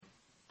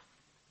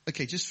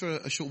Okay, just for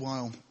a short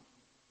while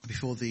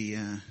before the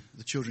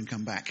children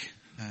come back,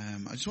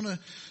 I just want to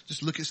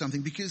just look at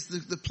something, because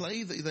the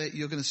play that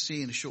you're going to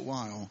see in a short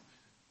while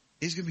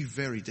is going to be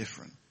very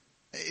different.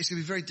 It's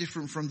going to be very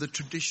different from the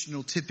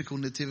traditional, typical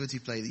nativity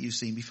play that you've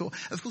seen before.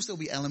 Of course, there'll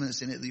be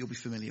elements in it that you'll be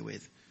familiar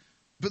with.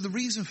 But the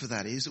reason for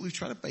that is that we've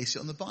tried to base it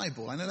on the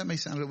Bible. I know that may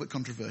sound a little bit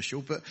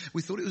controversial, but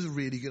we thought it was a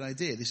really good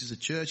idea. This is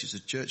it's a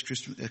church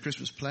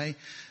Christmas play.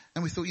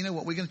 And we thought, you know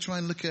what, we're going to try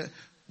and look at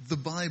the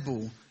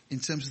Bible in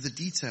terms of the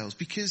details,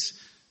 because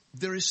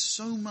there is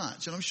so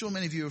much, and I'm sure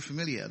many of you are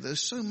familiar,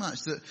 there's so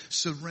much that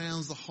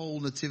surrounds the whole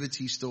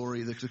nativity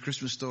story, the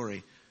Christmas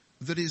story,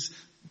 that is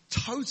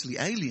totally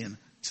alien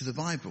to the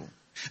Bible.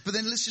 But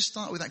then let's just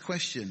start with that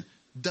question.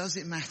 Does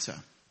it matter?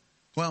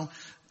 Well,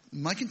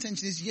 my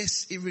contention is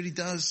yes, it really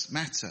does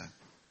matter.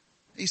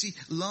 You see,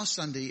 last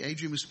Sunday,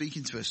 Adrian was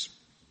speaking to us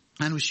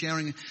and was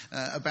sharing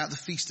about the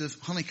Feast of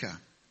Hanukkah,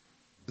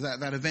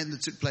 that event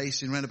that took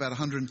place in around about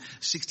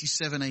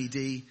 167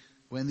 AD,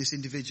 when this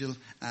individual,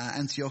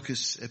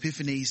 Antiochus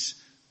Epiphanes,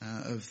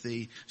 of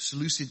the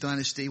Seleucid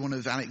dynasty, one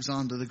of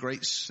Alexander the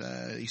Great's,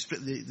 he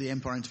split the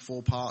empire into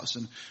 4 parts,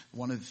 and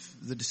one of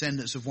the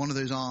descendants of one of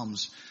those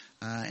arms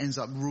ends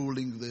up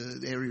ruling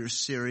the area of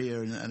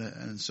Syria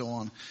and so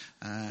on.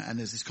 And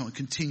there's this kind of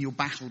continual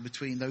battle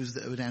between those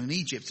that were down in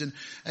Egypt. And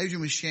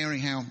Adrian was sharing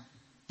how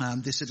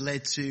this had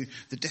led to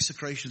the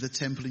desecration of the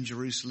temple in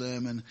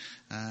Jerusalem.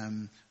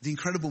 And the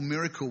incredible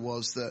miracle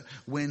was that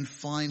when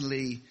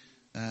finally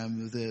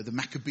the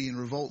Maccabean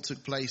revolt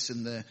took place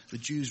and the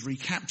Jews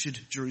recaptured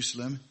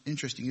Jerusalem.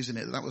 Interesting, isn't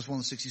it? That was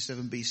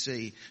 167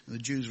 BC and the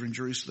Jews were in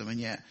Jerusalem, and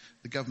yet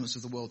the governments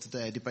of the world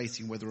today are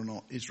debating whether or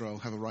not Israel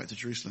have a right to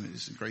Jerusalem.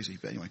 It's crazy,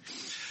 but anyway.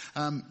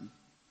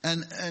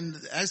 And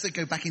as they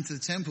go back into the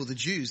temple, the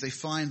Jews, they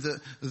find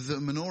that the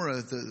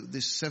menorah,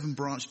 this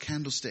 7-branch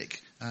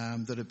candlestick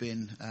that had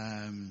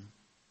been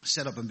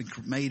set up and been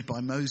made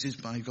by Moses,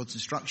 by God's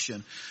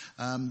instruction,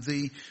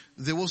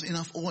 there wasn't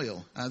enough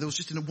oil. There was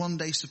just a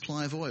 1-day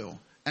supply of oil.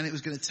 And it was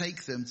going to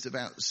take them to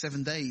about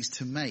 7 days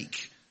to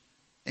make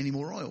any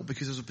more oil,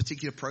 because there was a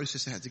particular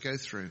process they had to go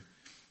through.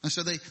 And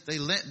so they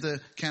lit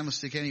the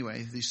candlestick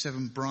anyway, these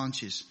 7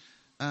 branches.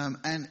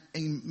 And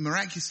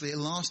miraculously it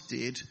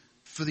lasted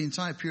for the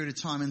entire period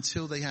of time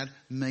until they had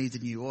made the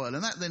new oil.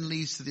 And that then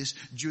leads to this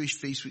Jewish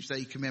feast which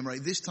they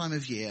commemorate this time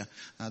of year,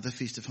 the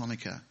Feast of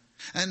Hanukkah.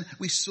 And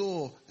we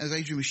saw, as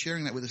Adrian was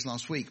sharing that with us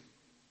last week,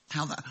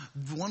 how that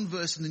one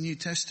verse in the New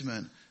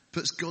Testament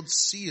puts God's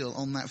seal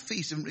on that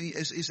feast. And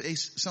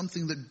it's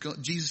something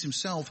that Jesus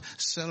himself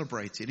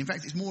celebrated. In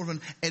fact, it's more of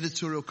an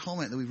editorial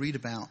comment that we read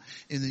about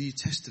in the New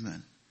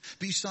Testament.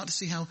 But you start to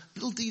see how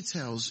little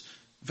details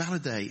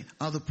validate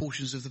other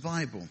portions of the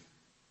Bible.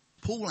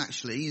 Paul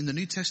actually, in the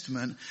New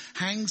Testament,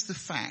 hangs the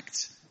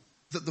fact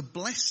that the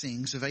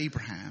blessings of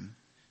Abraham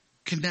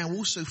can now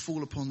also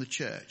fall upon the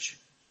church.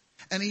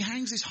 And he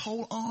hangs this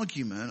whole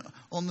argument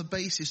on the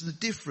basis of the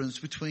difference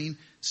between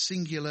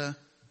singular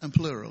and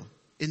plural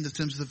in the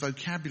terms of the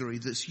vocabulary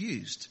that's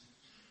used.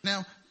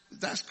 Now,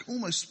 that's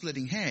almost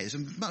splitting hairs.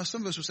 And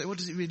some of us will say, well,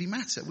 does it really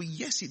matter? Well,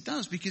 yes, it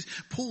does, because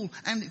Paul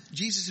and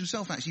Jesus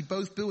himself actually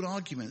both build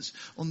arguments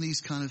on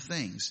these kind of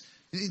things.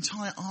 The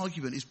entire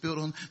argument is built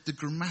on the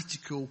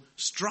grammatical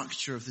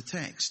structure of the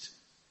text.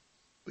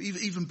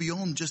 Even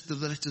beyond just the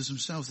letters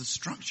themselves, the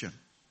structure.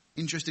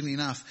 Interestingly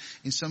enough,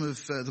 in some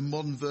of the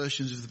modern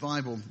versions of the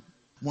Bible,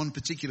 one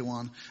particular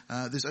one,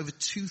 there's over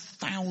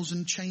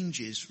 2,000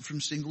 changes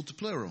from single to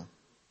plural.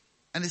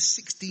 And there's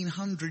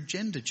 1,600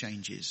 gender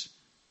changes.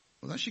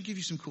 Well, that should give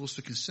you some cause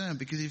for concern,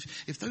 because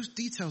if those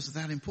details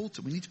are that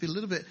important, we need to be a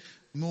little bit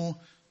more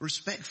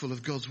respectful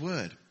of God's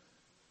word.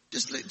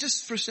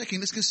 Just for a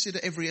second, let's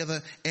consider every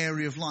other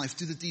area of life.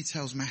 Do the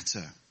details matter?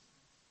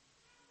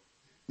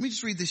 Let me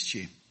just read this to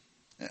you.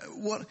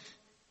 What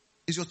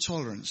is your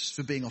tolerance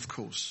for being off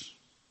course?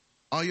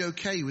 Are you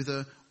okay with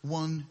a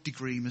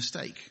 1-degree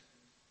mistake?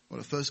 Well,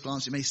 at first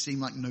glance, it may seem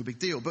like no big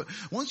deal. But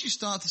once you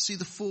start to see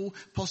the full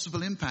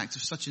possible impact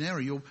of such an error,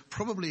 you'll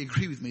probably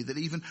agree with me that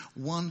even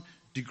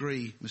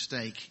 1-degree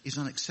mistake is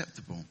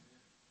unacceptable.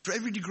 For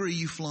every degree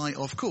you fly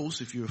off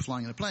course, if you were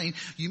flying in a plane,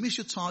 you miss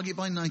your target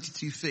by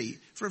 92 feet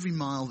for every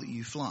mile that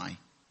you fly.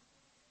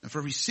 And for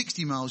every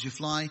 60 miles you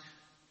fly,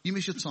 you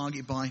miss your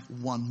target by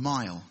 1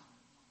 mile.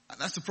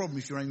 That's the problem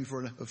if you're aiming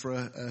for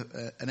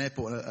an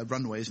airport, a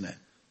runway, isn't it?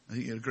 I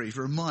think you'd agree.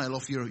 For a mile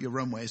off your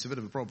runway, it's a bit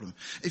of a problem.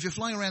 If you're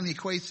flying around the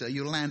equator,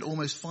 you'll land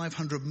almost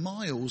 500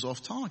 miles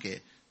off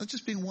target. That's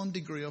just being 1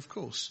 degree off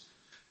course.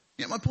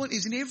 Yeah, my point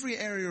is, in every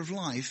area of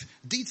life,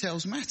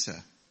 details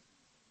matter.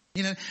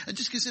 You know, and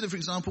just consider, for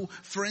example,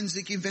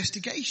 forensic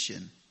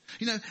investigation.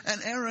 You know, an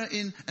error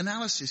in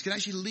analysis can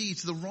actually lead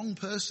to the wrong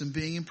person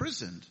being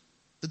imprisoned.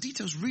 The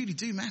details really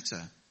do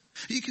matter.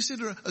 You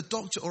consider a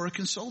doctor or a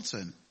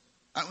consultant.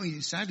 I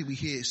mean, sadly, we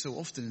hear so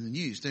often in the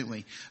news, don't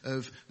we,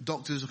 of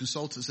doctors or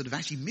consultants that have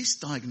actually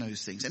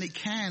misdiagnosed things, and it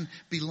can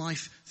be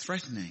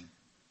life-threatening.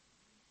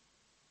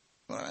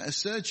 A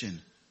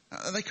surgeon,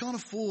 they can't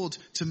afford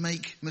to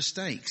make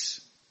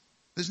mistakes.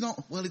 There's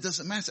not, well, it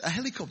doesn't matter. A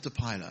helicopter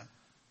pilot,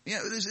 Yeah,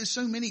 there's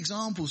so many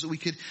examples that we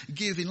could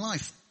give in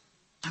life.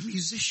 A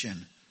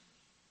musician.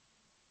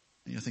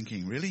 And you're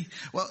thinking, really?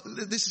 Well,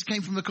 this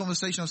came from a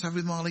conversation I was having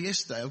with Marla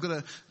yesterday. I've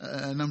got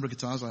a number of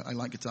guitars. I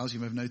like guitars, you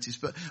may have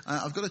noticed. But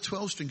I've got a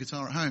 12-string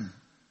guitar at home.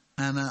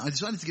 And I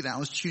decided to get it out. I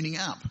was tuning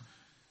it up.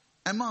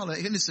 And Marla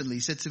innocently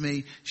said to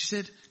me, she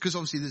said, because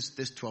obviously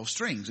there's 12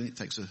 strings and it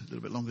takes a little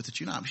bit longer to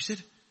tune up. She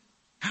said,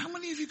 how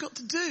many have you got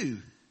to do?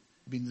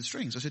 I mean, the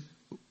strings. I said,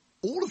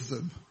 all of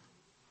them.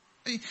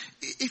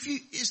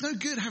 It's no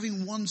good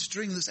having one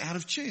string that's out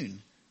of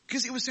tune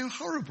because it would sound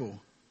horrible.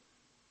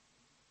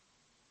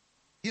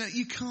 You know,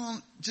 you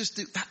can't just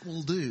do, that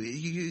will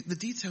do. The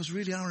details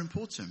really are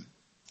important.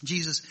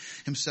 Jesus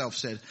himself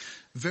said,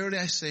 verily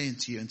I say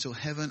unto you, until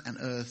heaven and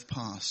earth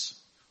pass,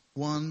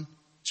 one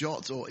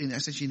jot, or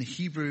essentially in the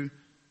Hebrew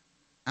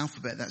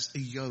alphabet, that's a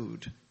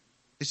yod.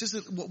 It's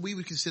just what we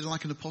would consider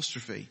like an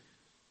apostrophe.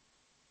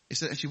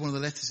 It's actually one of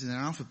the letters in their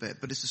alphabet,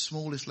 but it's the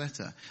smallest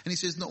letter. And he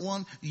says not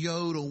one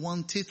yod or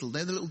one tittle.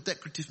 They're the little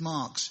decorative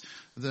marks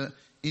that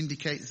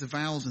indicate the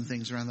vowels and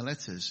things around the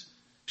letters.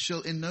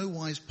 Shall in no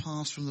wise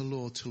pass from the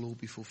law till all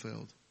be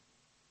fulfilled.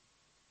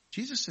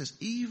 Jesus says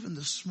even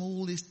the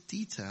smallest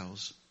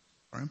details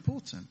are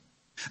important.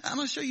 And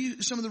I'll show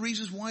you some of the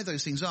reasons why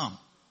those things are.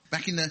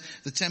 Back in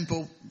the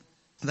temple,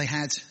 they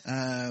had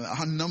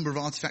a number of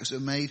artifacts that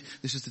were made.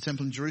 This is the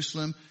temple in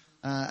Jerusalem.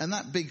 And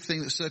that big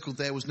thing that circled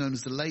there was known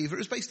as the laver. It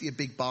was basically a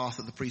big bath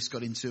that the priests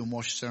got into and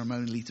washed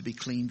ceremonially to be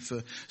cleaned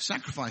for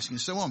sacrificing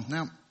and so on.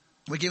 Now,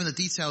 we're given the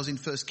details in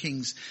 1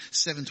 Kings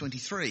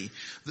 7:23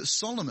 that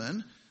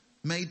Solomon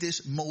made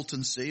this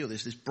molten sea, or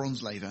this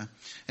bronze laver,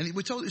 and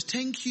we're told it was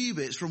 10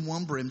 cubits from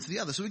one brim to the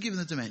other. So we're given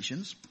the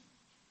dimensions.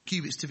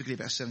 Cubits typically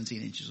about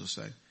 17 inches or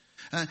so.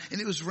 And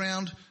it was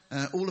round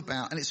all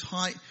about, and its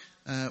height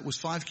was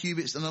 5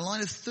 cubits, and a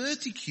line of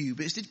 30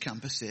 cubits did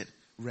compass it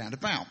round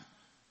about.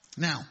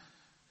 Now,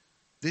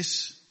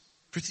 this,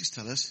 critics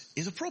tell us,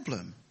 is a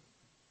problem.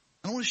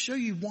 And I want to show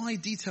you why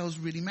details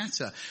really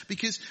matter.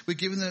 Because we're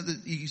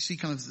given you see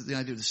kind of the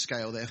idea of the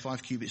scale there,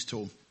 5 cubits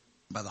tall,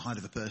 about the height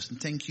of a person,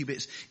 10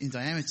 cubits in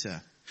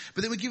diameter.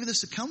 But then we're given the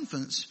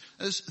circumference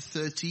as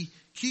 30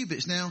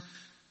 cubits. Now,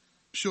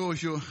 sure,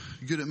 if you're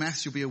good at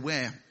maths, you'll be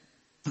aware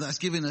that's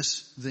given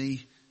us a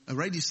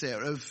radius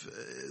there of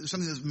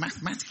something that's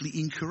mathematically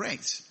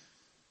incorrect.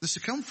 The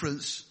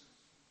circumference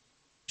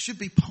should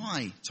be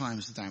pi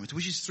times the diameter,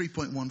 which is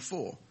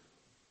 3.14.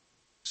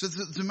 So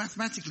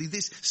mathematically,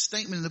 this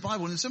statement in the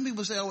Bible, and some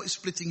people say, oh, it's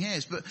splitting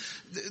hairs, but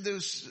there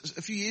was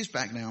a few years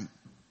back now,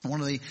 one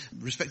of the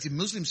respected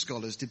Muslim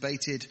scholars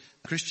debated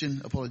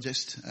Christian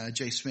apologist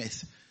Jay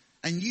Smith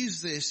and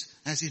used this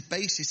as his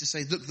basis to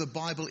say, look, the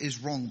Bible is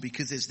wrong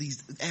because there's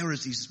these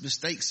errors, these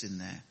mistakes in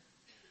there.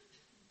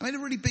 I made a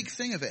really big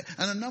thing of it.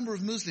 And a number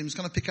of Muslims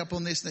kind of pick up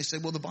on this and they say,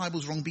 well, the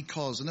Bible's wrong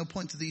because, and they'll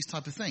point to these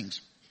type of things.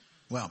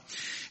 Well,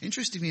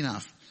 interestingly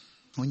enough,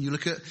 when you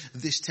look at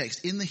this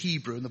text in the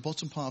Hebrew, in the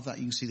bottom part of that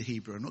you can see the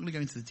Hebrew. I'm not going to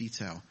go into the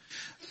detail.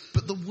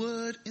 But the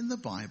word in the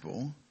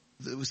Bible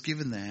that was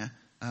given there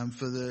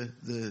for the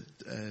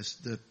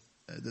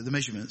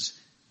measurements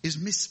is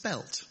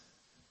misspelt.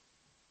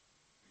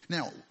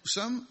 Now,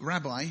 some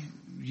rabbi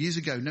years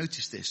ago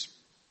noticed this.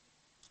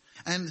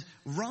 And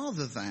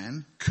rather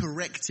than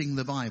correcting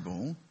the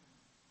Bible,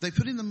 they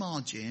put in the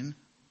margin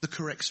the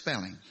correct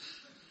spelling.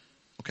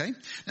 Okay?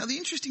 Now, the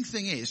interesting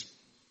thing is,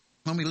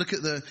 when we look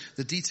at the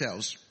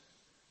details,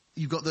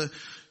 you've got the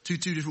two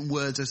different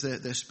words as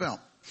they're spelt.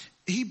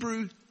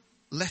 Hebrew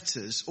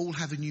letters all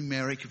have a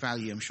numeric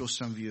value. I'm sure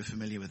some of you are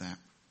familiar with that.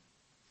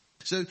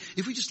 So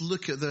if we just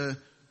look at the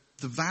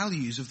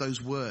values of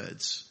those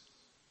words,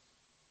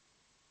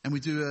 and we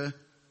do a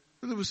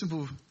little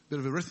simple bit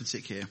of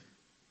arithmetic here,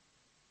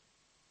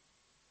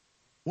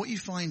 what you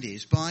find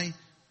is by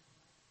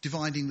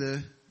dividing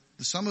the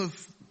sum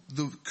of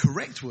the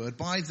correct word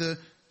by the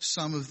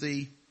sum of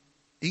the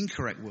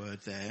incorrect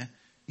word there,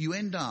 you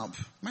end up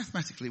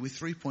mathematically with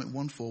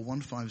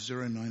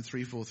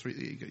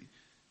 3.141509343.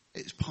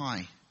 It's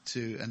pi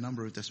to a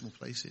number of decimal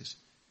places.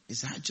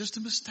 Is that just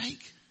a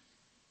mistake?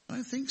 I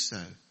don't think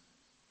so.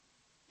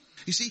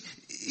 You see,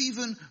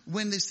 even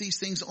when there's these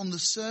things on the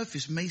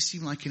surface may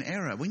seem like an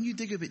error, when you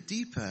dig a bit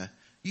deeper,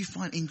 you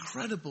find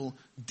incredible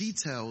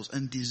details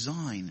and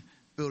design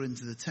built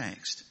into the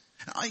text.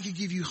 I could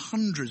give you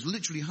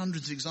literally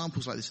hundreds of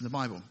examples like this in the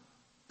Bible.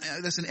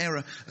 That's an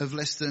error of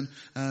less than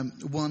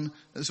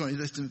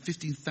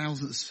 15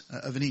 thousandths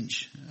of an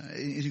inch.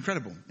 It's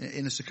incredible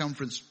in a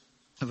circumference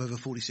of over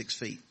 46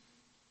 feet.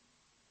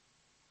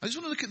 I just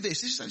want to look at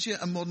this. This is actually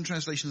a modern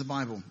translation of the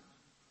Bible.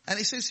 And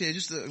it says here,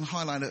 just to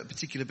highlight a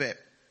particular bit,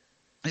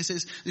 it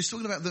says, it's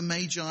talking about the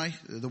Magi,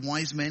 the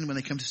wise men, when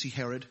they come to see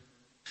Herod.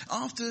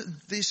 After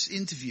this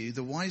interview,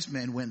 the wise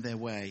men went their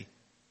way,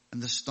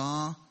 and the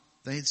star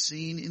they had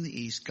seen in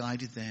the east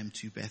guided them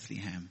to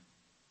Bethlehem.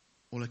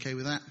 All okay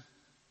with that?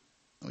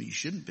 Oh, you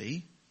shouldn't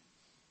be,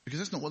 because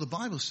that's not what the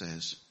Bible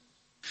says.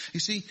 You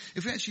see,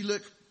 if we actually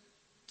look,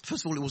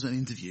 first of all, it wasn't an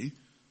interview.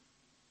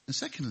 And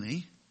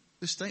secondly,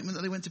 the statement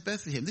that they went to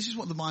Bethlehem. This is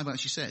what the Bible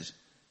actually says.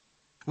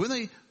 When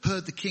they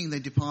heard the king, they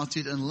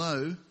departed, and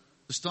lo,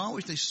 the star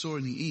which they saw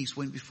in the east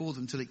went before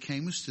them till it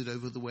came and stood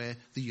over where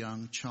the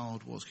young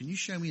child was. Can you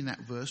show me in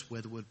that verse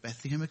where the word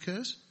Bethlehem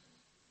occurs?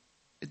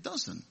 It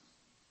doesn't.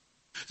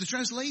 The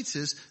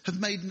translators have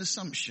made an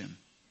assumption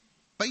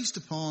based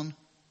upon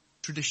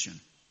tradition.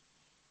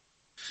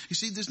 You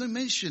see, there's no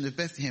mention of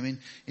Bethlehem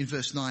in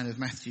verse 9 of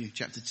Matthew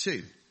chapter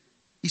 2.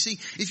 You see,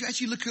 if you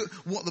actually look at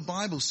what the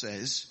Bible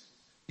says,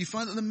 you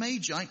find that the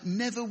Magi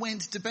never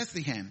went to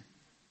Bethlehem.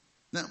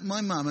 Now,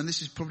 my mum, and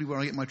this is probably where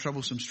I get my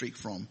troublesome streak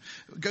from,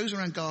 goes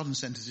around garden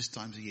centres this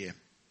time of year.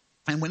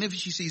 And whenever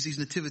she sees these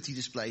nativity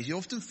displays, you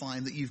often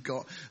find that you've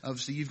got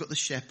the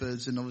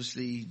shepherds and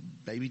obviously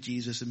baby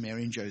Jesus and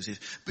Mary and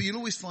Joseph. But you'll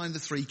always find the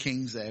three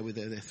kings there with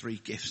their three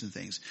gifts and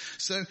things.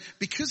 So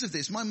because of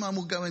this, my mum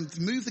will go and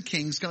move the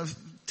kings kind of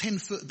 10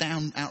 foot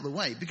down out of the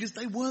way because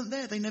they weren't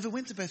there. They never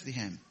went to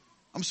Bethlehem.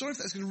 I'm sorry if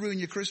that's going to ruin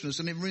your Christmas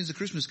and it ruins the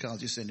Christmas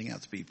cards you're sending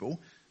out to people.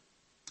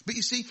 But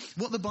you see,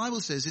 what the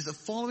Bible says is that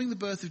following the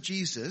birth of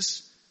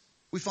Jesus,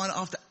 we find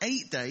after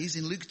 8 days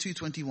in Luke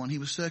 2:21, he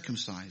was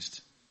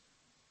circumcised.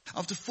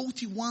 After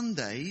 41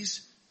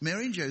 days,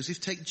 Mary and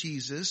Joseph take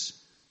Jesus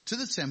to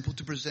the temple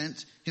to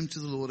present him to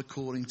the Lord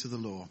according to the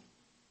law.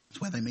 That's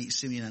where they meet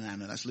Simeon and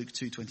Anna. That's Luke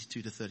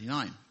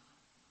 2:22-39.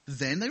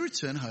 Then they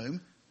return home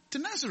to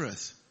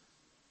Nazareth.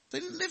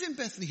 They didn't live in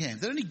Bethlehem.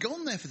 They'd only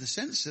gone there for the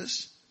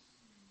census.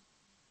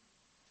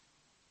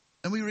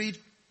 And we read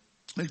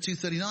Luke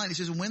 2:39, it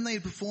says, and when they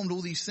had performed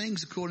all these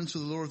things according to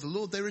the law of the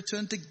Lord, they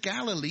returned to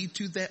Galilee,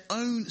 to their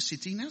own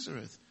city,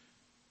 Nazareth.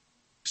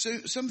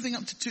 So something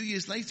up to 2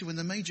 years later, when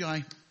the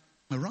Magi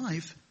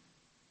arrive,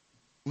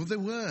 well, there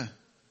was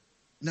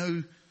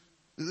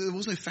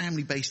no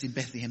family based in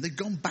Bethlehem. They'd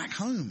gone back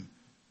home.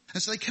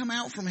 And so they come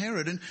out from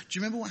Herod. And do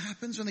you remember what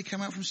happens when they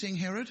come out from seeing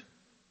Herod?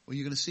 Well,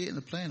 you're going to see it in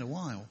the play in a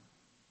while.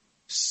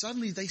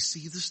 Suddenly they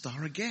see the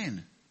star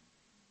again.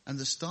 And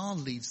the star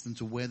leads them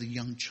to where the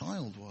young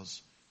child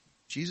was.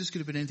 Jesus could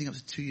have been anything up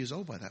to 2 years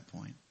old by that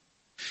point.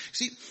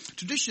 See,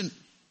 tradition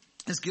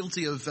is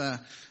guilty of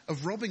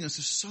robbing us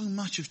of so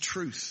much of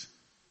truth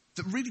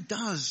that really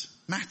does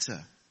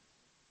matter.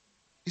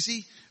 You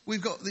see,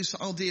 we've got this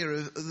idea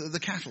of the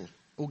cattle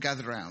all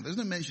gathered around. There's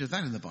no mention of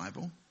that in the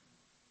Bible.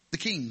 The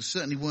kings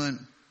certainly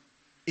weren't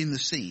in the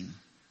scene.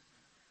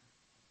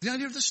 The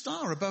idea of the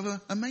star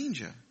above a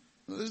manger.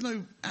 There's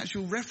no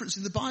actual reference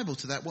in the Bible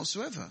to that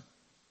whatsoever.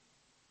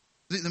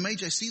 The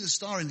Magi see the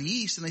star in the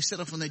east and they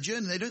set off on their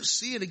journey. They don't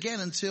see it again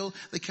until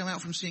they come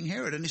out from seeing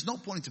Herod. And it's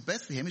not pointing to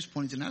Bethlehem, it's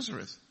pointing to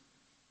Nazareth.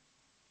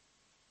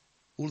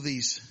 All of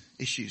these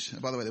issues.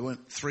 By the way, there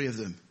weren't three of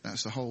them.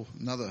 That's a whole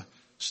another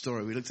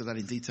story. We looked at that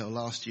in detail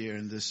last year,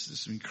 and there's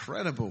some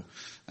incredible.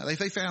 They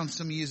found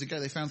some years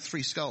ago, they found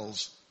 3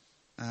 skulls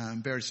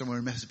buried somewhere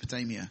in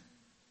Mesopotamia.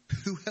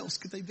 Who else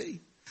could they be?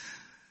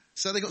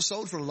 So they got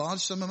sold for a large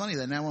sum of money.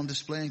 They're now on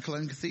display in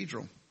Cologne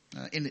Cathedral.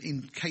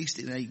 Encased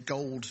in a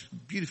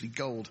beautifully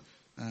gold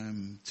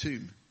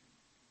tomb.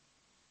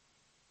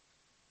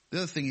 The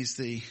other thing is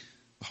the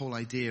whole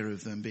idea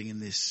of them being in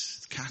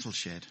this cattle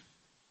shed.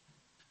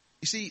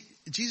 You see,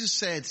 Jesus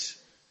said,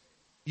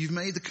 you've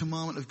made the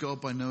commandment of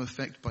God by no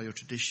effect by your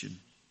tradition.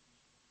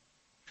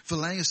 For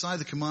laying aside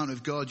the commandment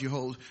of God, you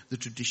hold the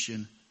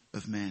tradition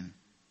of men.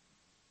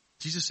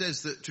 Jesus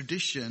says that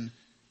tradition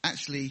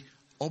actually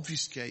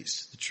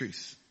obfuscates the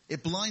truth.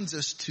 It blinds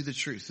us to the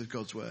truth of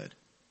God's word.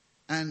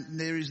 And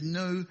there is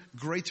no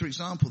greater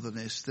example than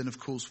this than, of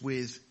course,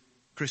 with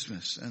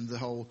Christmas and the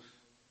whole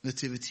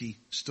nativity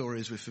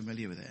stories we're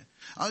familiar with it.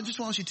 I just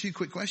want to ask you 2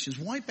 quick questions.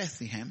 Why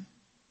Bethlehem?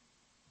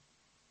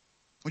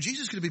 Well,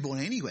 Jesus could have been born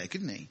anywhere,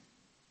 couldn't he?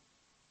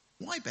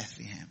 Why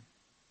Bethlehem?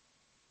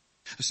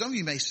 Some of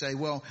you may say,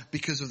 well,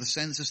 because of the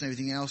census and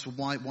everything else. Well,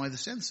 why the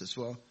census?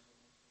 Well,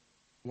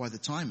 why the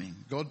timing?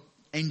 God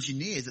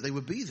engineered that they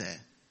would be there.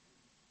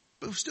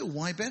 But still,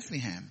 why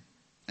Bethlehem?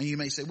 And you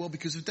may say, well,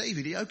 because of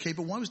David. Yeah, okay,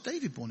 but why was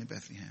David born in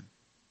Bethlehem?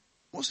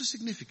 What's the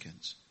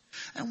significance?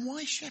 And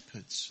why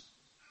shepherds?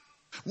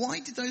 Why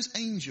did those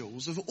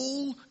angels of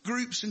all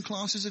groups and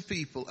classes of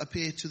people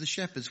appear to the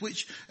shepherds,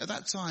 which at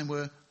that time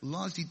were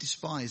largely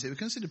despised? They were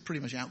considered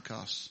pretty much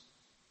outcasts.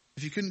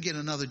 If you couldn't get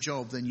another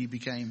job, then you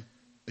became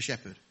a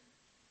shepherd.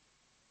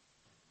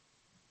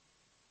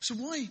 So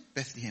why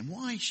Bethlehem?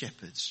 Why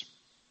shepherds?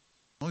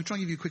 I'll try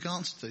and give you a quick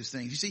answer to those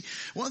things. You see,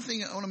 one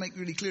thing I want to make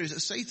really clear is that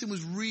Satan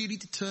was really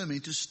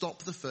determined to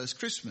stop the first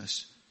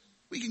Christmas.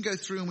 We can go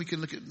through and we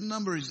can look at a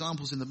number of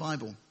examples in the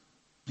Bible.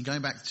 And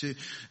going back to,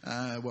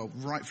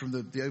 right from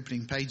the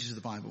opening pages of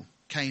the Bible,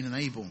 Cain and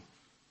Abel.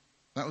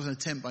 That was an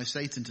attempt by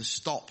Satan to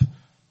stop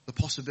the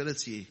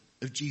possibility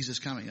of Jesus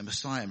coming, a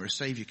Messiah or a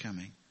Savior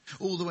coming.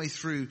 All the way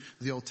through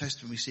the Old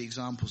Testament we see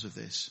examples of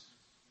this.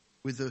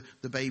 With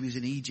the babies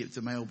in Egypt,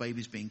 the male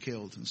babies being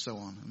killed and so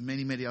on. And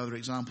many, many other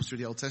examples through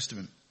the Old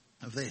Testament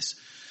of this.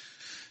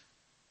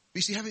 But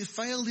you see, having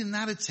failed in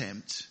that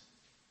attempt,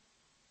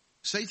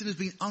 Satan has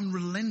been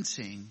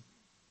unrelenting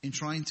in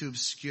trying to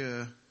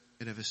obscure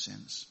it ever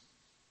since.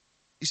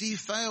 You see, he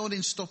failed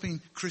in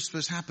stopping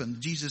Christmas happen,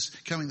 Jesus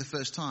coming the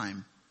first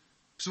time.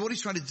 So what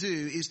he's trying to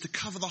do is to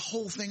cover the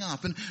whole thing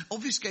up and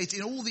obfuscate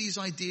in all these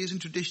ideas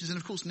and traditions. And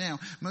of course now,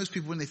 most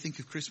people when they think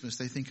of Christmas,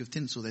 they think of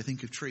tinsel, they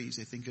think of trees,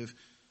 they think of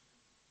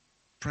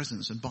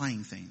presents and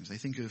buying things. They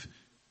think of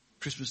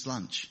Christmas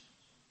lunch.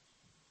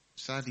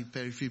 Sadly,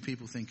 very few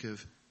people think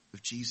of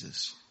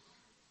Jesus.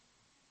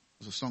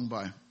 There was a song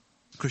by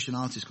a Christian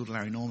artist called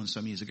Larry Norman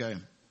some years ago.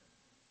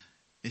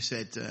 He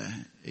said,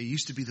 it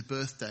used to be the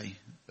birthday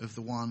of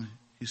the one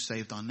who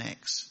saved our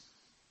necks.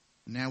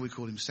 Now we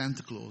call him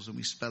Santa Claus and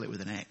we spell it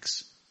with an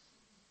X.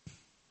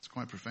 It's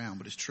quite profound,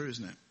 but it's true,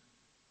 isn't it?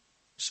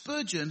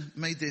 Spurgeon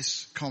made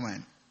this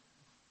comment.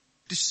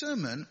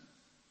 Discernment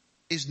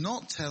is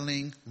not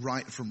telling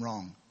right from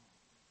wrong.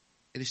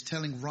 It is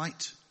telling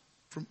right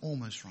from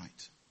almost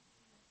right.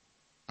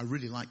 I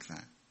really like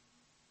that.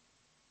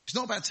 It's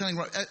not about telling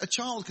right. A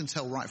child can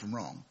tell right from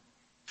wrong.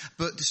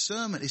 But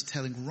discernment is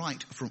telling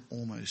right from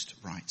almost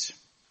right.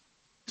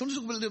 I want to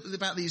talk a little bit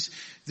about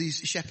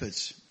these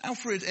shepherds.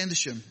 Alfred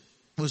Endersham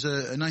was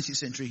a 19th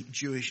century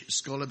Jewish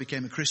scholar,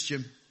 became a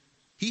Christian.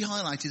 He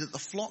highlighted that the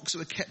flocks that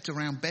were kept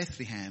around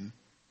Bethlehem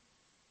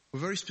were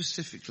very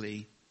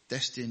specifically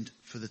destined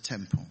for the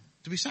temple,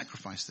 to be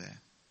sacrificed there.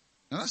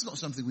 Now that's not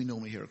something we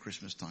normally hear at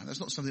Christmas time.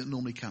 That's not something that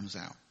normally comes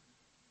out.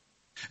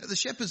 The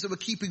shepherds that were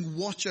keeping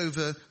watch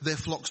over their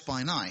flocks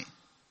by night,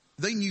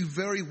 they knew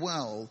very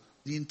well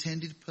the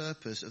intended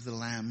purpose of the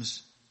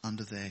lambs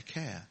under their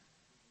care.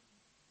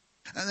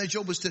 And their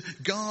job was to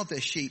guard their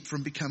sheep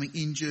from becoming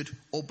injured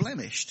or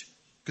blemished,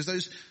 because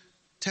those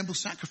temple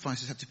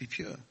sacrifices had to be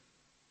pure.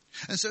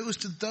 And so it was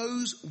to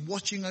those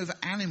watching over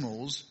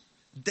animals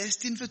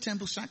destined for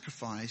temple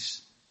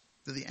sacrifice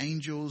that the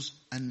angels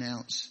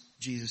announced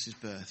Jesus'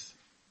 birth.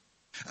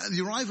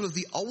 The arrival of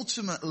the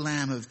ultimate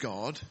Lamb of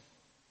God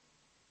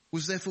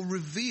was therefore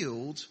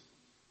revealed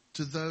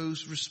to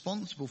those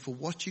responsible for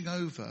watching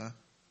over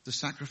the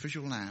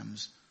sacrificial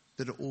lambs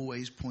that are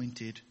always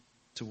pointed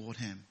toward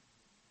him.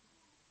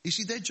 You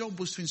see, their job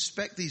was to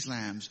inspect these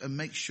lambs and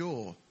make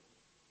sure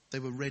they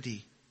were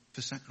ready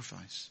for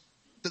sacrifice,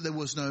 that there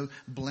was no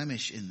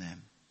blemish in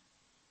them.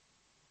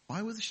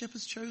 Why were the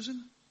shepherds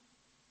chosen?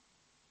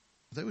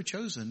 They were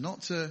chosen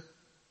not to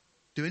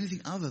do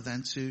anything other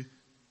than to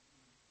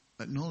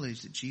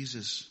acknowledge that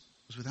Jesus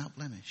was without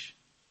blemish.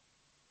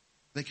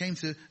 They came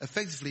to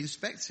effectively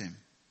inspect him.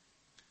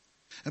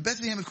 And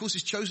Bethlehem, of course,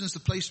 is chosen as the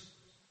place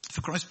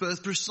for Christ's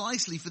birth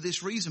precisely for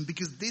this reason,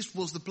 because this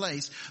was the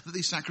place that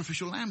these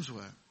sacrificial lambs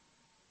were.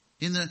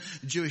 In the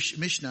Jewish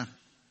Mishnah,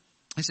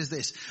 it says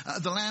this,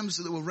 the lambs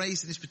that were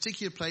raised in this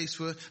particular place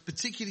were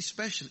particularly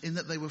special in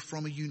that they were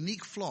from a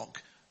unique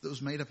flock that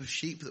was made up of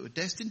sheep that were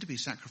destined to be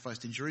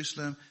sacrificed in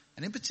Jerusalem,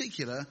 and in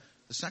particular,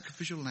 the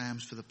sacrificial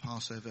lambs for the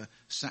Passover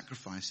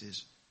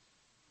sacrifices.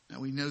 Now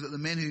we know that the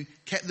men who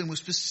kept them were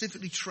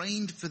specifically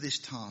trained for this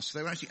task.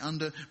 They were actually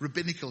under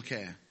rabbinical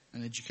care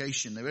and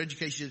education. They were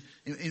educated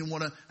in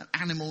what an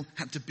animal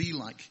had to be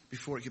like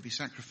before it could be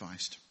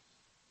sacrificed.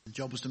 The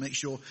job was to make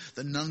sure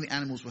that none of the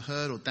animals were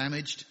hurt or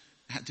damaged.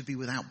 It had to be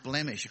without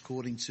blemish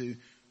according to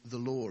the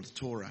law, the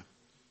Torah.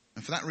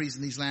 And for that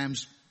reason, these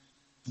lambs,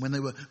 when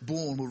they were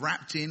born, were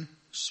wrapped in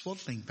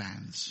swaddling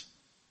bands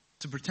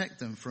to protect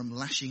them from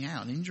lashing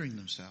out and injuring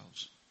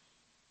themselves.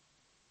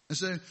 And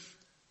so,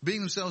 being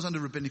themselves under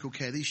rabbinical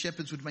care, these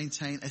shepherds would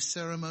maintain a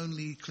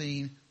ceremonially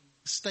clean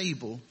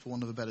stable, for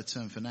want of a better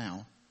term for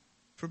now,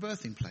 for a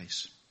birthing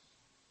place.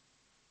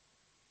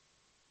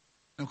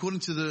 Now,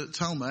 according to the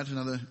Talmud,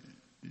 another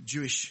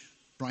Jewish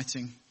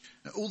writing,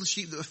 all the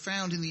sheep that were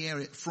found in the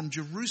area from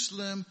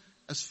Jerusalem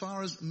as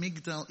far as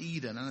Migdal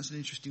Eden, and that's an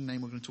interesting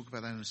name, we're going to talk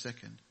about that in a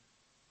second,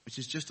 which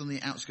is just on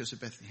the outskirts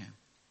of Bethlehem,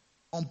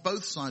 on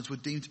both sides were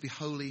deemed to be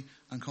holy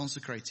and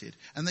consecrated,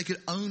 and they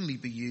could only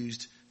be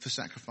used for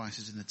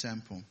sacrifices in the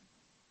temple,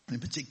 and in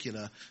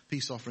particular,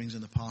 peace offerings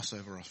and the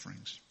Passover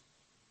offerings.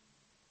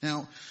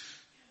 Now,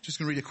 just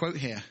going to read a quote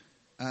here.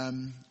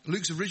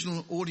 Luke's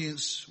original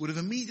audience would have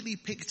immediately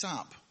picked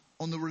up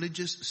on the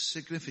religious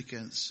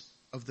significance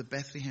of the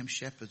Bethlehem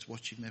shepherds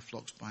watching their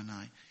flocks by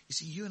night. You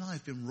see, you and I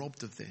have been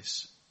robbed of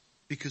this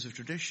because of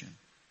tradition.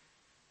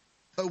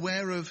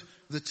 Aware of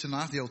the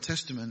Tanakh, the Old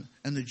Testament,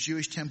 and the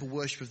Jewish temple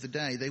worship of the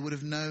day, they would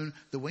have known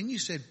that when you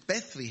said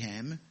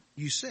Bethlehem,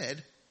 you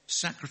said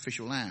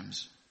sacrificial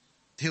lambs.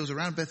 The hills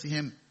around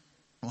Bethlehem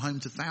were home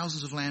to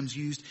thousands of lambs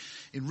used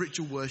in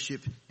ritual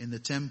worship in the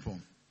temple.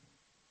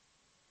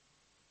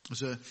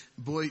 As a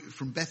boy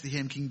from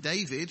Bethlehem, King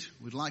David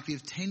would likely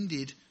have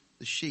tended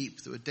the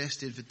sheep that were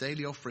destined for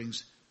daily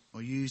offerings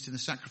or used in the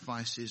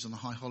sacrifices on the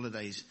high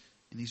holidays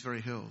in these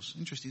very hills.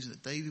 Interesting, isn't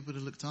it? David would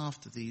have looked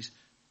after these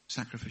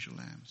sacrificial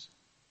lambs.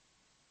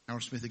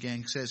 Harold Smith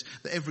again says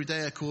that every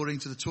day, according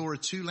to the Torah,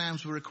 2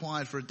 lambs were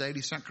required for a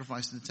daily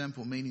sacrifice in the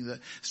temple, meaning that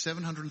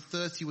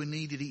 730 were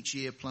needed each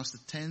year, plus the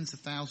tens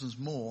of thousands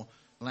more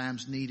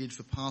lambs needed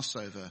for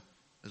Passover,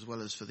 as well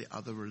as for the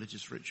other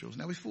religious rituals.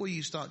 Now, before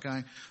you start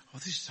going, oh,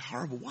 this is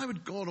horrible. Why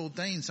would God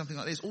ordain something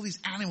like this? All these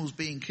animals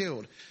being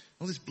killed,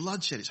 all this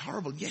bloodshed, it's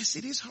horrible. Yes,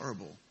 it is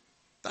horrible.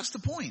 That's the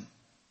point.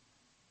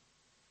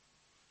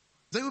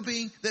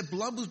 Their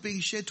blood was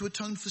being shed to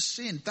atone for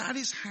sin. That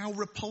is how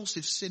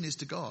repulsive sin is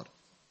to God.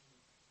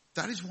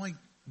 That is why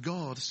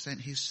God sent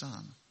his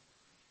son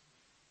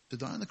to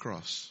die on the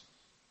cross,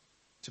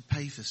 to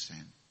pay for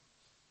sin.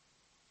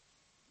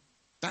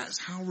 That's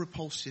how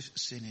repulsive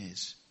sin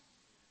is.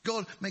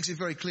 God makes it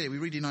very clear. We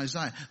read in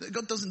Isaiah that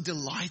God doesn't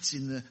delight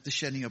in the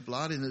shedding of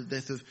blood, in the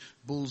death of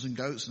bulls and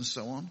goats and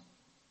so on.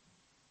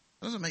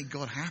 It doesn't make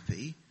God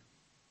happy.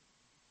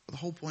 But the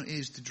whole point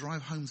is to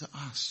drive home to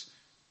us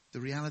the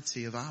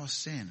reality of our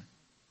sin.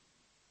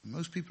 And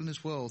most people in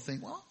this world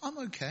think, well, I'm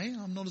okay.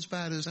 I'm not as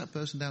bad as that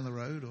person down the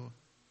road. Or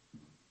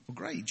well,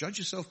 great. Judge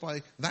yourself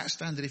by that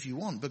standard if you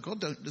want. But God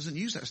doesn't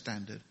use that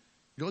standard.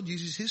 God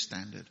uses his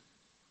standard.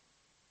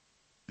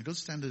 And God's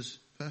standard is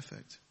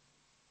perfect.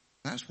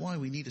 That's why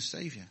we need a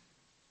Savior.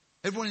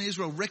 Everyone in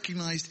Israel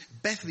recognized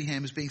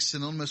Bethlehem as being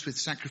synonymous with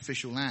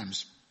sacrificial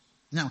lambs.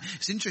 Now,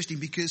 it's interesting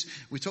because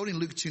we're told in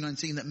Luke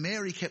 2:19 that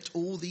Mary kept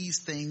all these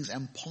things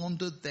and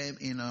pondered them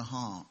in her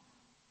heart.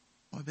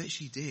 Well, I bet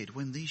she did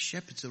when these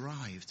shepherds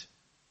arrived,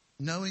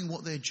 knowing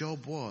what their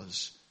job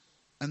was,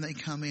 and they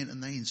come in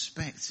and they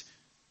inspect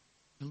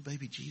little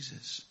baby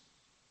Jesus.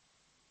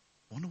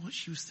 I wonder what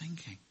she was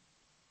thinking.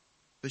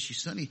 But she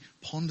certainly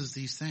ponders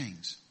these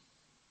things.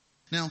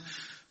 Now,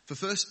 for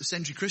first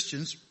century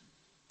Christians,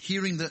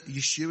 hearing that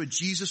Yeshua,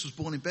 Jesus, was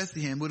born in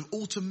Bethlehem would have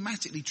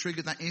automatically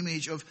triggered that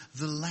image of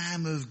the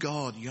Lamb of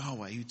God,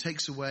 Yahweh, who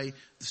takes away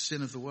the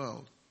sin of the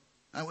world.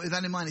 And with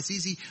that in mind, it's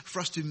easy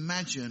for us to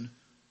imagine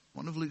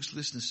one of Luke's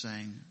listeners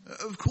saying,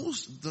 of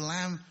course the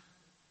Lamb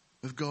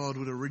of God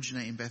would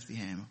originate in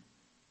Bethlehem.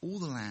 All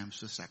the lambs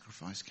for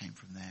sacrifice came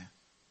from there.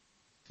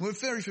 We're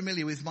very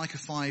familiar with Micah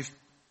 5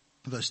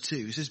 verse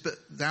 2. It says, but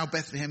thou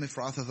Bethlehem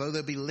Ephrathah, though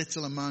there be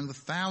little among the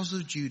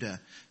thousands of Judah,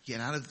 yet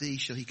out of thee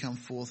shall he come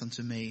forth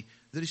unto me,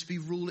 that is to be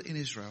ruler in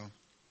Israel,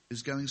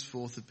 whose goings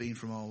forth have been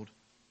from old,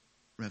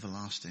 from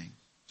everlasting.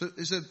 So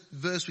it's a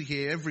verse we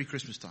hear every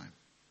Christmas time.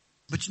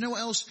 But you know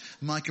what else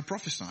Micah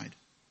prophesied?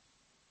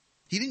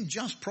 He didn't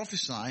just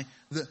prophesy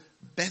that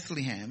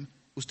Bethlehem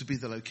was to be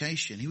the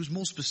location. He was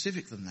more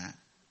specific than that.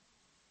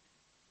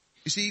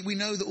 You see, we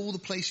know that all the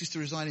places to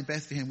reside in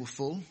Bethlehem were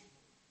full.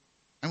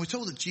 And we're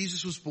told that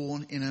Jesus was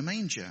born in a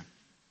manger.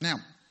 Now,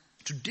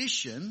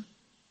 tradition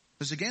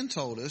has again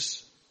told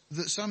us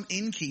that some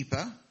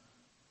innkeeper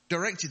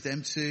directed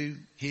them to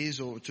his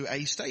or to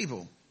a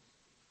stable.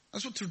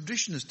 That's what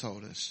tradition has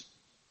told us.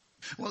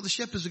 Well, the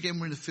shepherds again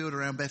were in the field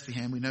around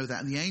Bethlehem, we know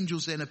that. And the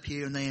angels then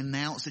appear and they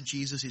announce that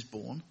Jesus is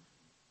born.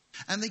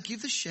 And they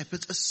give the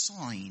shepherds a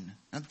sign.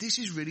 And this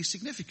is really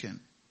significant,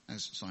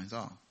 as signs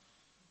are.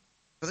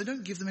 But they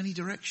don't give them any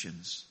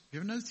directions. Have you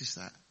ever noticed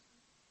that?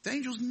 The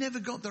angels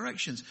never got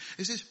directions.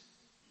 It says,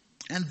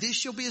 and this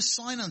shall be a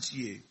sign unto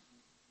you.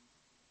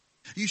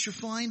 You shall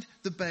find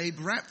the babe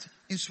wrapped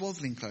in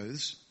swaddling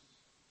clothes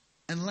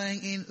and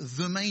laying in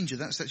the manger.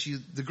 That's actually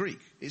the Greek.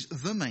 It's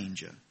the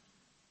manger.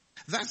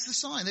 That's the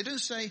sign. They don't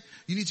say,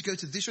 you need to go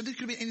to this. There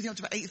could be anything up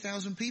to about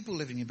 8,000 people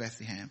living in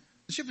Bethlehem.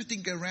 The shepherds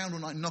didn't go around all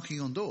night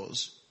knocking on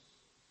doors.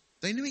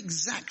 They knew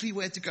exactly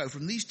where to go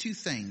from these two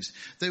things.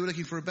 They were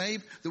looking for a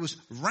babe that was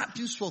wrapped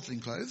in swaddling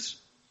clothes.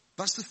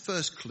 That's the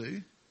first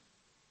clue.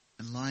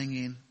 And lying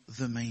in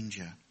the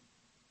manger.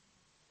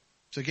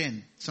 So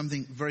again,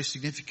 something very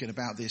significant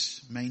about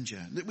this manger.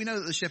 We know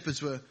that the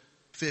shepherds were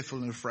fearful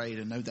and afraid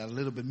and no doubt a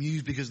little bit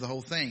amused because of the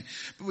whole thing.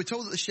 But we're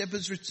told that the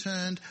shepherds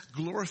returned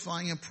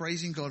glorifying and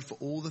praising God for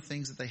all the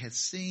things that they had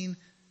seen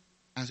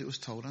as it was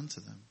told unto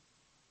them.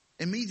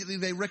 Immediately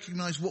they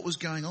recognized what was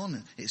going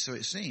on, so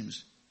it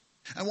seems.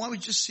 And why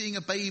would just seeing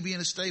a baby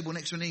in a stable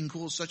next to an inn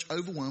cause such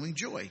overwhelming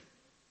joy?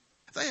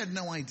 They had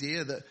no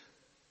idea that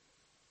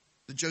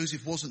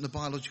Joseph wasn't the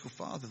biological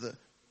father, that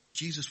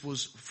Jesus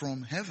was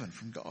from heaven,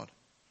 from God.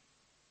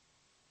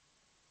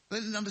 They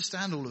didn't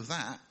understand all of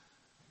that,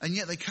 and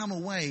yet they come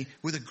away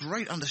with a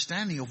great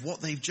understanding of what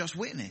they've just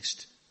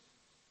witnessed.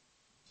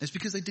 It's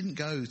because they didn't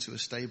go to a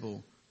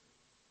stable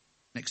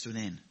next to an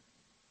inn.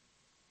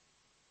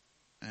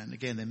 And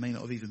again, there may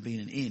not have even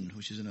been an inn,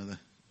 which is another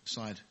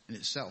side in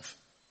itself.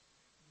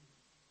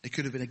 It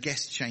could have been a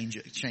guest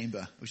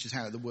chamber, which is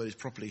how the word is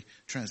properly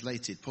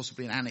translated,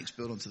 possibly an annex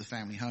built onto the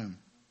family home.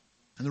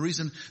 And the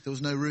reason there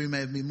was no room may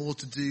have been more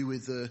to do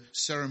with the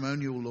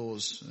ceremonial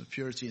laws,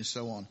 purity and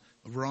so on,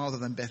 rather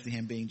than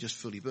Bethlehem being just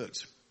fully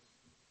booked.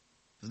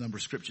 There's a number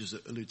of scriptures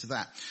that allude to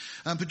that.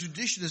 But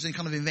tradition has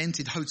kind of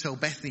invented Hotel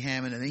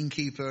Bethlehem and an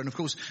innkeeper. And of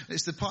course,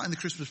 it's the part in the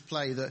Christmas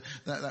play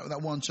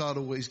that one child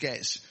always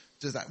gets.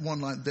 There's that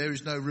one line, there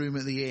is no room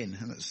at the inn.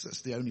 And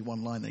that's the only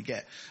one line they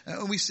get.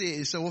 And we see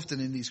it so often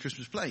in these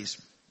Christmas plays.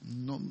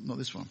 Not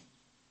this one.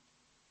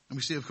 And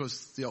we see, of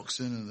course, the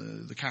oxen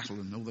and the cattle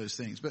and all those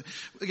things. But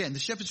again, the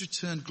shepherds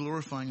returned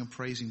glorifying and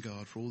praising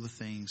God for all the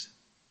things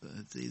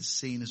that is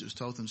seen as it was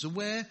told them. So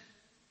where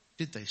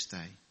did they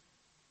stay?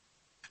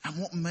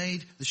 And what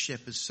made the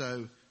shepherds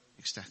so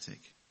ecstatic?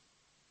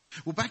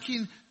 Well, back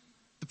in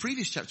the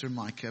previous chapter of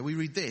Micah, we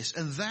read this,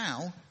 and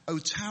thou, O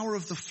tower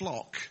of the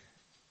flock,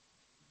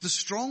 the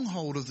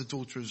stronghold of the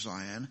daughter of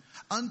Zion,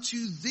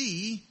 unto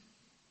thee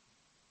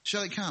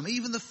shall it come,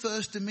 even the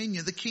first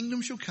dominion, the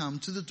kingdom shall come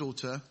to the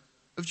daughter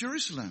of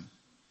Jerusalem.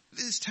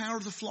 This tower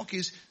of the flock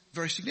is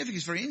very significant,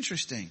 it's very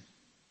interesting.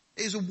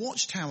 It is a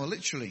watchtower,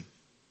 literally.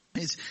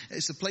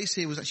 It's the place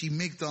here was actually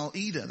Migdal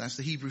Eder, that's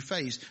the Hebrew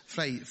phrase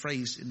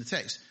in the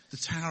text, the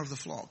tower of the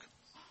flock.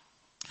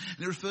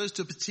 And it refers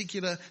to a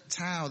particular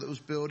tower that was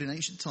built in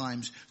ancient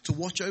times to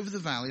watch over the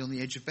valley on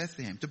the edge of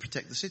Bethlehem, to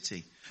protect the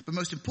city. But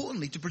most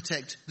importantly, to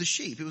protect the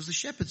sheep. It was the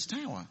shepherd's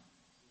tower.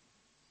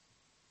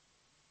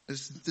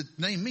 As the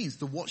name means,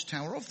 the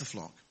watchtower of the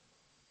flock.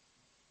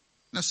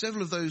 Now,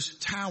 several of those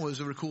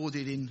towers are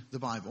recorded in the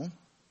Bible.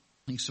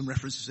 There's some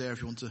references there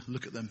if you want to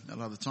look at them at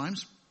other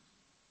times.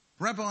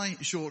 Rabbi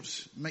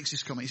Short makes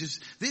this comment. He says,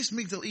 this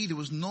Migdal Eder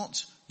was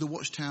not the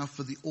watchtower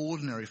for the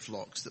ordinary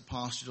flocks that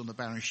pastured on the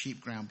barren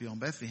sheep ground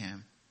beyond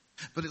Bethlehem,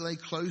 but it lay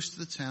close to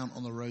the town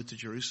on the road to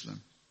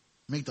Jerusalem.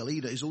 Migdal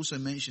Eder is also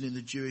mentioned in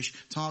the Jewish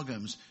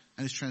Targums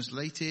and is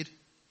translated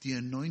the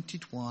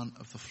anointed one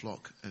of the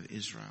flock of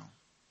Israel.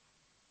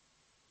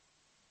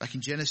 Back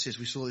in Genesis,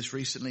 we saw this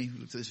recently, we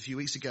looked at this a few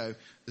weeks ago.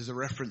 There's a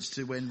reference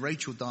to when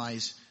Rachel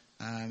dies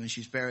and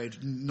she's buried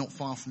not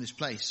far from this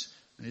place.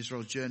 And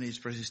Israel journeys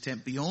to his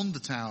tent beyond the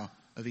Tower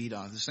of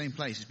Eder, the same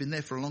place. It's been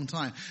there for a long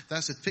time.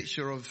 That's a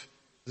picture of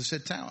the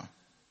said tower,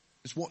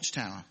 this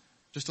watchtower,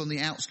 just on the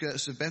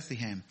outskirts of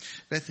Bethlehem.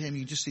 Bethlehem,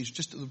 you just see, it's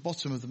just at the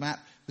bottom of the map.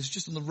 It's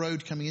just on the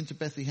road coming into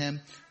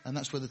Bethlehem, and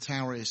that's where the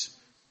tower is,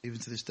 even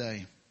to this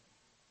day.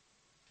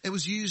 It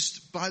was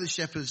used by the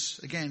shepherds,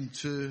 again,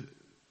 to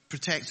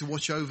protect, to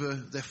watch over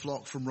their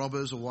flock from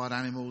robbers or wild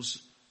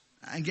animals.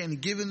 Again,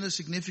 given the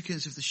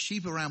significance of the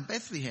sheep around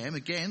Bethlehem,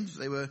 again,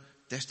 they were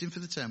destined for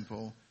the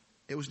temple,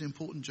 it was an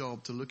important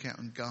job to look out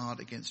and guard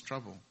against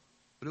trouble.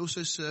 But it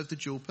also served a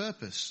dual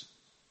purpose.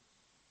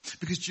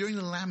 Because during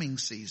the lambing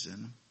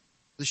season,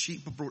 the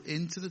sheep were brought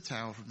into the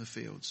tower from the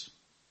fields.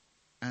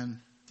 And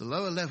the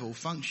lower level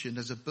functioned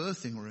as a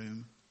birthing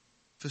room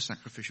for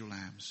sacrificial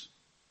lambs.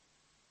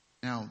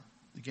 Now,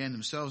 again,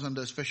 themselves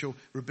under special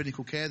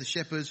rabbinical care, the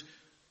shepherds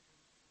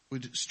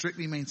would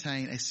strictly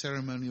maintain a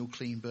ceremonial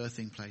clean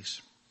birthing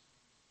place.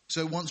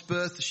 So once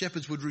birthed, the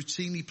shepherds would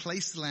routinely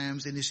place the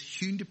lambs in this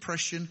hewn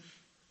depression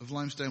of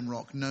limestone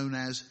rock known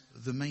as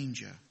the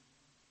manger.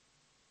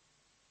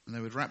 And they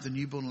would wrap the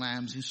newborn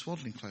lambs in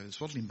swaddling clothes,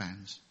 swaddling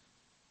bands,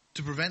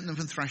 to prevent them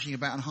from thrashing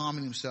about and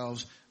harming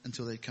themselves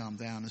until they calmed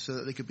down, and so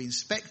that they could be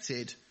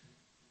inspected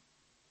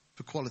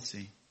for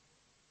quality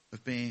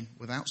of being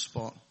without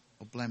spot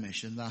or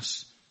blemish, and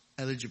thus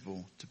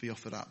eligible to be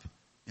offered up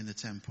in the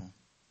temple.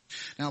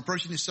 Now,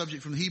 approaching this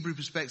subject from the Hebrew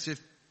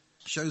perspective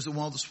shows that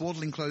while the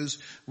swaddling clothes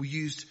were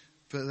used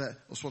or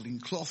swaddling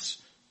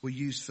cloths were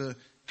used for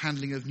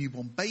handling of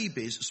newborn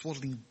babies,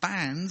 swaddling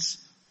bands,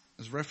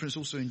 as referenced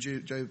also in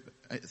Job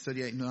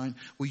 38:9,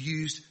 were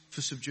used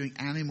for subduing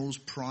animals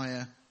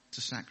prior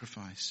to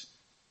sacrifice.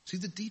 See,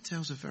 the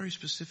details are very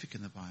specific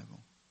in the Bible.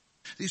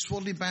 These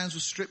swaddling bands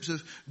were strips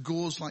of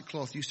gauze-like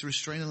cloth used to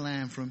restrain a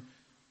lamb from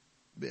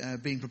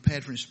being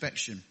prepared for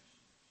inspection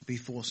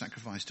before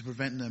sacrifice, to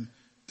prevent them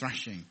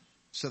thrashing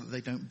so that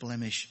they don't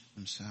blemish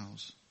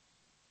themselves.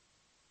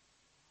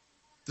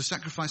 The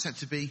sacrifice had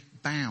to be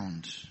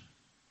bound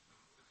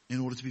in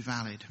order to be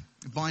valid.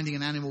 Binding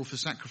an animal for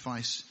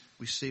sacrifice,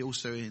 we see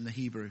also in the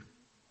Hebrew,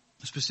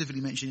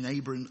 specifically mentioned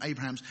in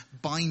Abraham's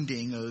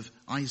binding of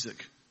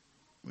Isaac.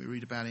 We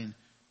read about in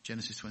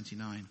Genesis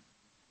 29.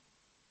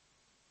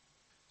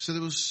 So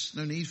there was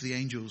no need for the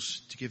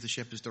angels to give the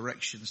shepherds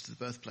directions to the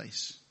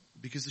birthplace,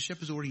 because the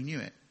shepherds already knew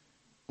it.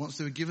 Once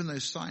they were given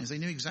those signs, they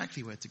knew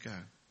exactly where to go.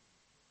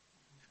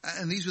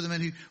 And these were the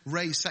men who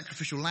raised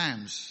sacrificial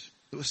lambs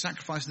that were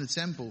sacrificed in the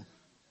temple,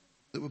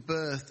 that were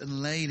birthed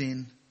and laid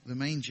in the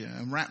manger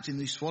and wrapped in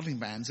these swaddling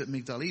bands at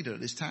Migdal Eder,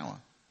 at this tower.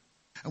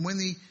 And when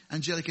the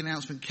angelic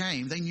announcement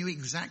came, they knew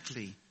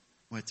exactly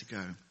where to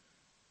go.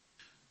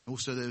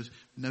 Also, there was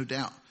no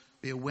doubt,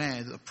 be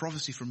aware that the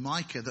prophecy from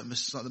Micah that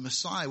the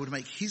Messiah would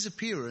make his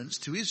appearance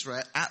to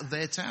Israel at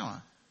their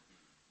tower.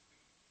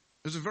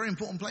 It was a very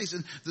important place,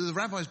 and the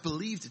rabbis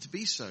believed it to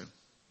be so.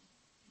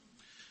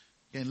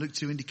 Again, Luke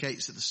 2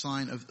 indicates that the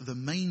sign of the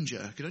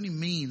manger could only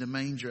mean the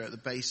manger at the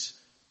base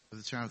of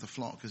the Tower of the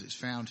Flock, as it's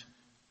found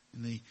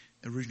in the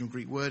original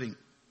Greek wording.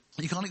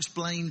 You can't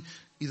explain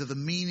either the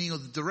meaning or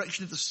the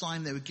direction of the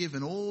sign they were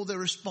given or their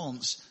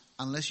response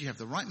unless you have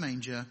the right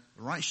manger,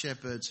 the right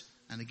shepherds,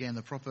 and again,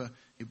 the proper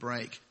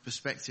Hebraic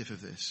perspective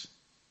of this.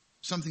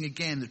 Something,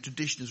 again, that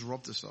tradition has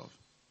robbed us of.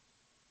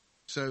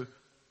 So,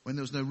 when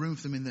there was no room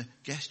for them in the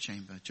guest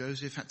chamber,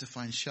 Joseph had to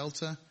find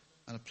shelter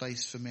and a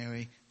place for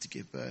Mary to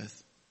give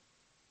birth.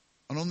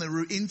 And on their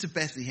route into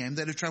Bethlehem,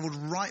 they'd have travelled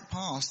right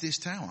past this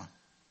tower.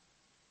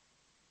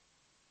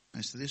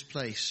 And it's to this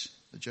place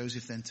that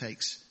Joseph then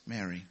takes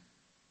Mary.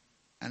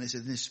 And it's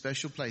in this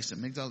special place at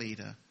Migdal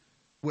Eder,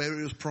 where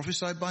it was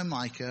prophesied by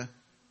Micah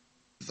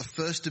that the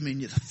first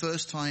dominion, the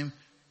first time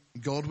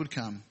God would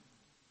come,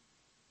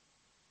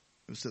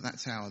 it was at that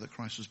tower that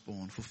Christ was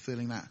born,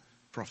 fulfilling that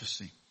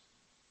prophecy.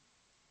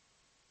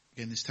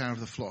 Again, this Tower of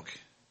the Flock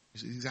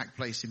is the exact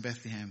place in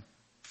Bethlehem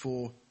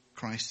for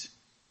Christ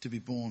to be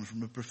born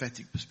from a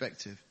prophetic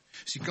perspective.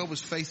 See, God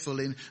was faithful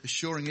in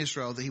assuring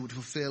Israel that he would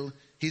fulfill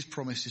his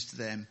promises to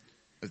them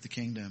of the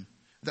kingdom.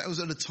 That was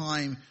at a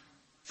time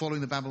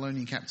following the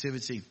Babylonian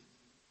captivity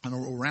and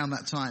around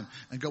that time.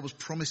 And God was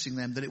promising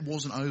them that it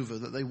wasn't over,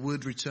 that they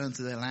would return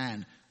to their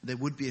land. There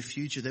would be a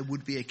future. There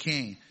would be a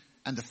king.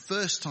 And the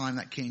first time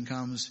that king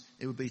comes,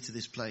 it would be to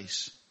this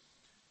place.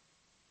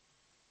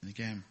 And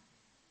again,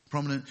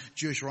 prominent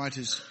Jewish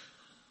writers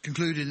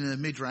concluded in the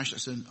Midrash,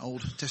 that's an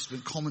Old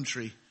Testament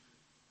commentary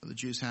that the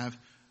Jews have,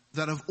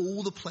 that of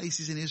all the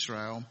places in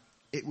Israel,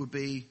 it would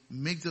be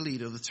Migdal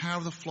Eder, the Tower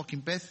of the Flock in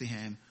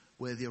Bethlehem,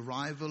 where the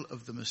arrival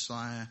of the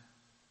Messiah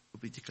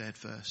would be declared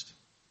first.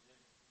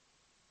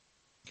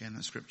 Again,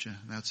 that scripture.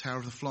 Now, Tower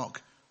of the Flock,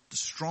 the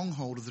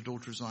stronghold of the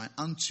daughter of Zion,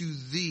 unto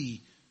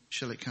thee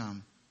shall it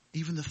come.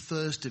 Even the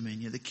first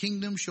dominion, the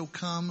kingdom shall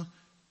come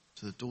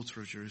to the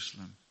daughter of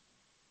Jerusalem.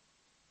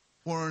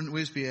 Warren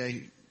Wisby,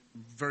 a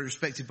very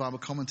respected Bible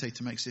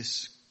commentator, makes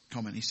this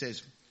comment. He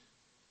says,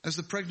 as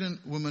the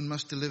pregnant woman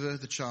must deliver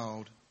the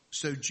child,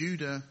 so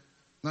Judah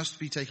must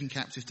be taken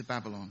captive to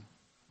Babylon.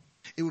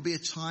 It would be a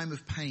time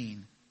of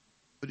pain,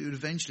 but it would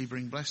eventually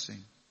bring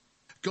blessing.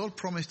 God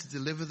promised to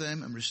deliver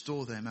them and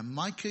restore them, and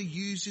Micah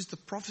uses the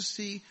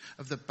prophecy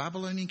of the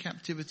Babylonian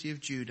captivity of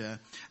Judah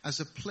as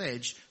a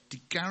pledge to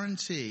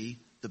guarantee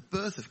the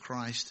birth of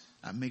Christ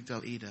at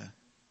Migdal Eder,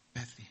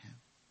 Bethlehem,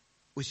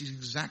 which is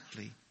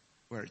exactly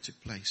where it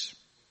took place.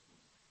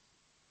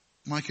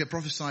 Micah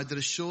prophesied that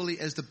as surely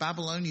as the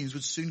Babylonians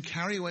would soon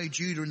carry away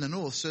Judah in the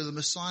north, so the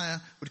Messiah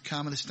would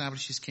come and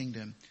establish his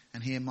kingdom.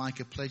 And here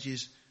Micah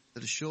pledges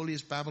that as surely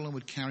as Babylon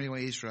would carry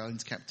away Israel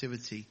into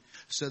captivity,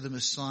 so the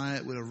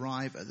Messiah would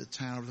arrive at the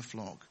Tower of the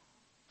Flock.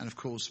 And of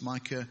course,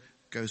 Micah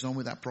goes on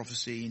with that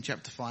prophecy in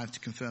chapter 5 to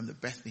confirm that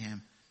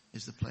Bethlehem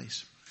is the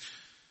place.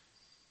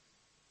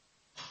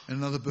 In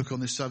another book on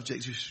this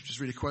subject, just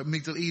read a quote,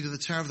 Migdal Eder, the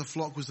Tower of the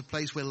Flock, was the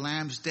place where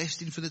lambs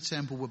destined for the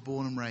temple were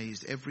born and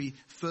raised. Every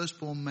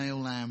firstborn male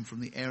lamb from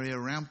the area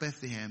around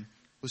Bethlehem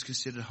was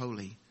considered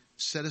holy,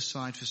 set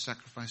aside for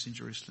sacrifice in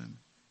Jerusalem.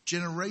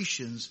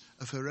 Generations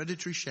of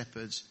hereditary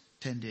shepherds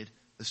tended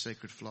the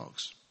sacred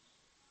flocks.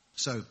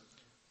 So,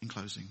 in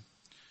closing,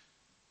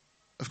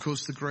 of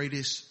course, the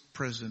greatest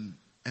present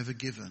ever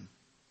given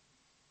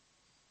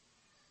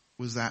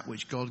was that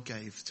which God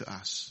gave to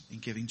us in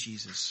giving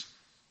Jesus.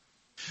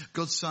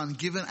 God's Son,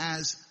 given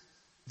as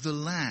the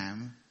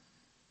Lamb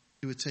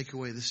who would take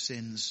away the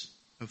sins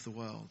of the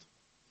world.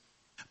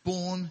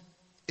 Born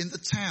in the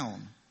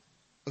town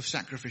of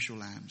sacrificial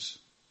lambs.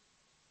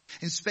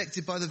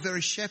 Inspected by the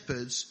very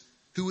shepherds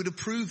who would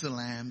approve the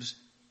lambs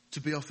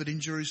to be offered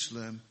in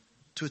Jerusalem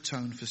to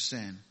atone for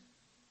sin.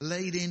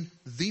 Laid in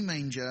the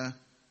manger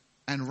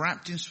and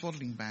wrapped in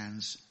swaddling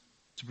bands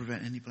to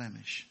prevent any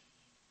blemish.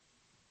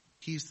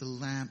 He is the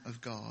Lamb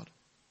of God,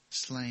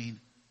 slain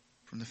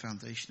from the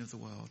foundation of the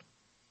world.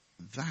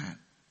 That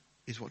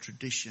is what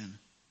tradition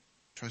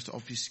tries to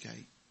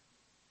obfuscate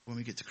when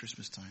we get to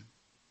Christmas time.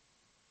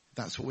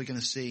 That's what we're going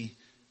to see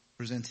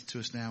presented to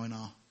us now in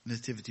our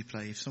nativity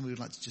play. If somebody would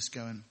like to just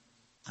go and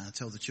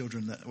tell the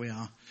children that we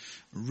are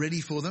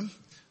ready for them.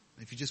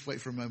 If you just wait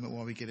for a moment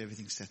while we get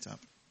everything set up.